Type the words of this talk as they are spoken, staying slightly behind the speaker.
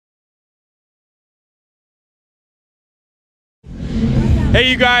Hey,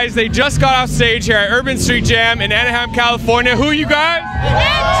 you guys, they just got off stage here at Urban Street Jam in Anaheim, California. Who are you guys?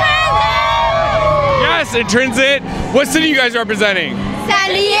 Intrinsic! Yes, Intrinsic. What city are you guys representing?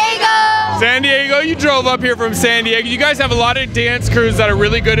 San Diego! San Diego, you drove up here from San Diego. You guys have a lot of dance crews that are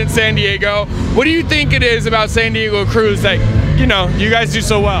really good in San Diego. What do you think it is about San Diego crews that, you know, you guys do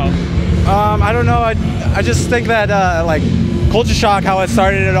so well? I don't know. I just think that like culture shock, how it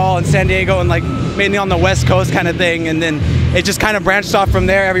started it all in San Diego and like mainly on the West Coast kind of thing, and then it just kind of branched off from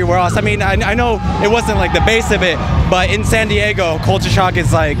there everywhere else. I mean, I know it wasn't like the base of it, but in San Diego, culture shock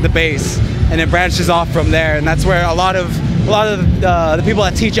is like the base, and it branches off from there, and that's where a lot of the people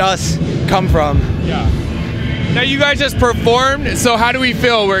that teach us come from. Yeah. Now you guys just performed, so how do we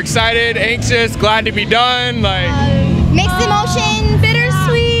feel? We're excited, anxious, glad to be done, like mixed emotion,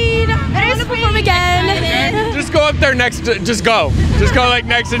 bittersweet. I want to perform again. Okay. Just go up there next. Just go like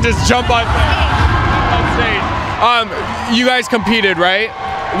next and just jump on stage. You guys competed, right?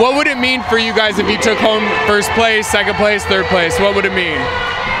 What would it mean for you guys if you took home first place, second place, third place? What would it mean?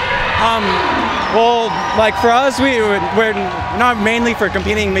 Well, like for us, we're not mainly for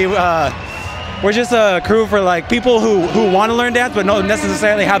competing. We're just a crew for like people who want to learn dance but don't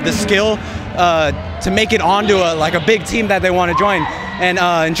necessarily have the skill to make it onto a big team that they want to join. And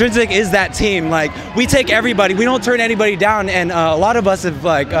Intrinsic is that team. Like, we take everybody, we don't turn anybody down, and a lot of us have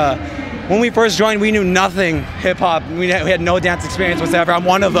like when we first joined, we knew nothing hip hop. We had no dance experience whatsoever. I'm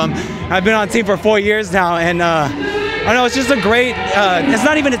one of them. I've been on the team for 4 years now, and I know it's just a great. It's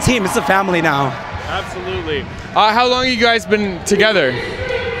not even a team; it's a family now. Absolutely. How long have you guys been together?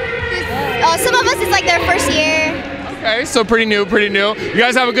 Some of us it's like their first year. Okay, so pretty new, pretty new. You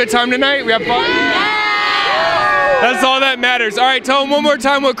guys have a good time tonight? We have fun? Yeah! That's all that matters. All right, tell them one more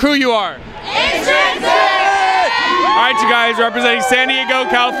time what crew you are. Intrinsic! All right, you guys, representing San Diego,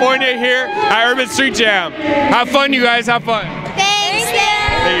 California here at Urban Street Jam. Have fun, you guys, have fun. Thanks,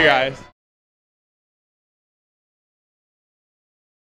 Hey, you guys.